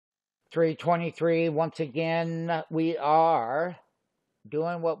323. Once again, we are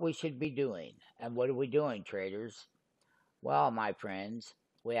doing what we should be doing. And what are we doing, traders? Well, my friends,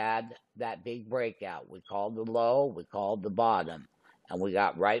 we had that big breakout. We called the low, we called the bottom, and we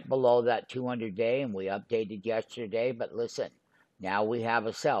got right below that 200-day, and we updated yesterday. But listen, now we have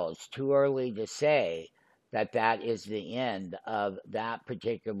a sell. It's too early to say that that is the end of that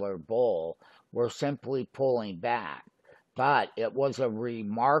particular bull. We're simply pulling back. But it was a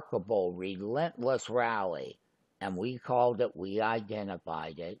remarkable, relentless rally, and we called it, we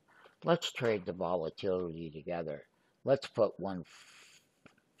identified it. Let's trade the volatility together. Let's put one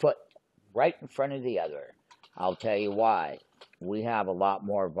foot right in front of the other. I'll tell you why. We have a lot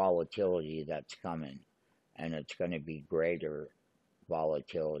more volatility that's coming, and it's going to be greater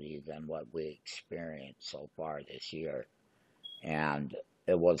volatility than what we experienced so far this year. And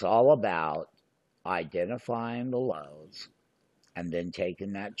it was all about identifying the lows and then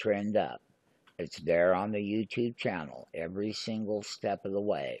taking that trend up. It's there on the YouTube channel every single step of the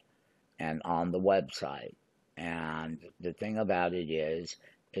way and on the website. And the thing about it is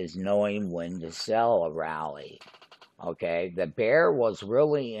knowing when to sell a rally. Okay, the bear was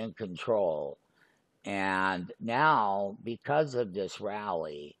really in control. And now, because of this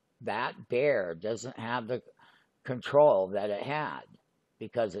rally, that bear doesn't have the control that it had,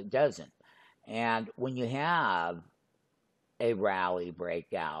 because it doesn't. And when you have a rally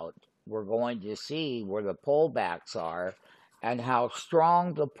breakout, we're going to see where the pullbacks are and how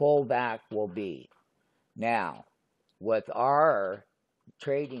strong the pullback will be. Now, with our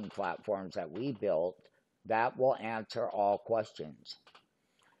trading platforms that we built, that will answer all questions.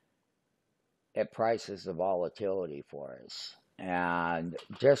 It prices the volatility for us. And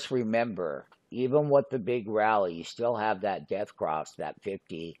just remember, even with the big rally, you still have that death cross, that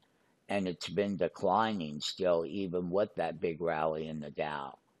 50, and it's been declining still, even with that big rally in the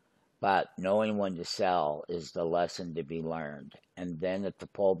Dow. But knowing when to sell is the lesson to be learned. And then if the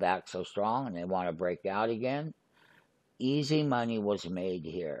pullback's so strong and they want to break out again, easy money was made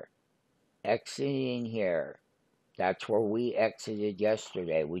here. Exiting here. That's where we exited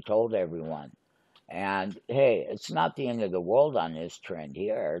yesterday. We told everyone. And hey, it's not the end of the world on this trend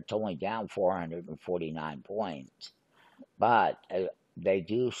here. It's only down 449 points. But they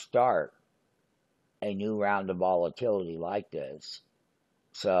do start a new round of volatility like this.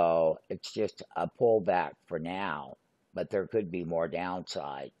 So it's just a pullback for now, but there could be more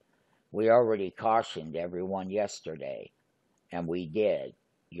downside. We already cautioned everyone yesterday, and we did.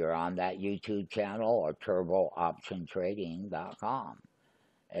 You're on that YouTube channel or turbooptiontrading.com.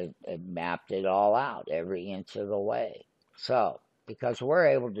 It mapped it all out, every inch of the way. So, because we're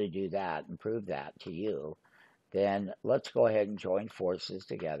able to do that and prove that to you, then let's go ahead and join forces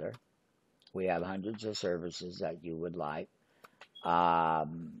together. We have hundreds of services that you would like,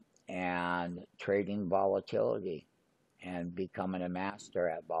 and trading volatility and becoming a master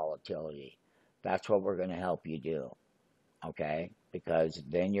at volatility. That's what we're going to help you do, okay? Because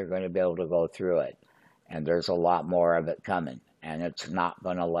then you're going to be able to go through it, and there's a lot more of it coming, and it's not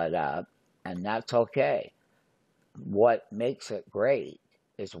going to let up, and that's okay. What makes it great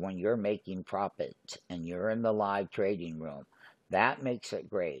is when you're making profits and you're in the live trading room. That makes it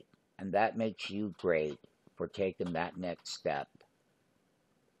great, and that makes you great for taking that next step.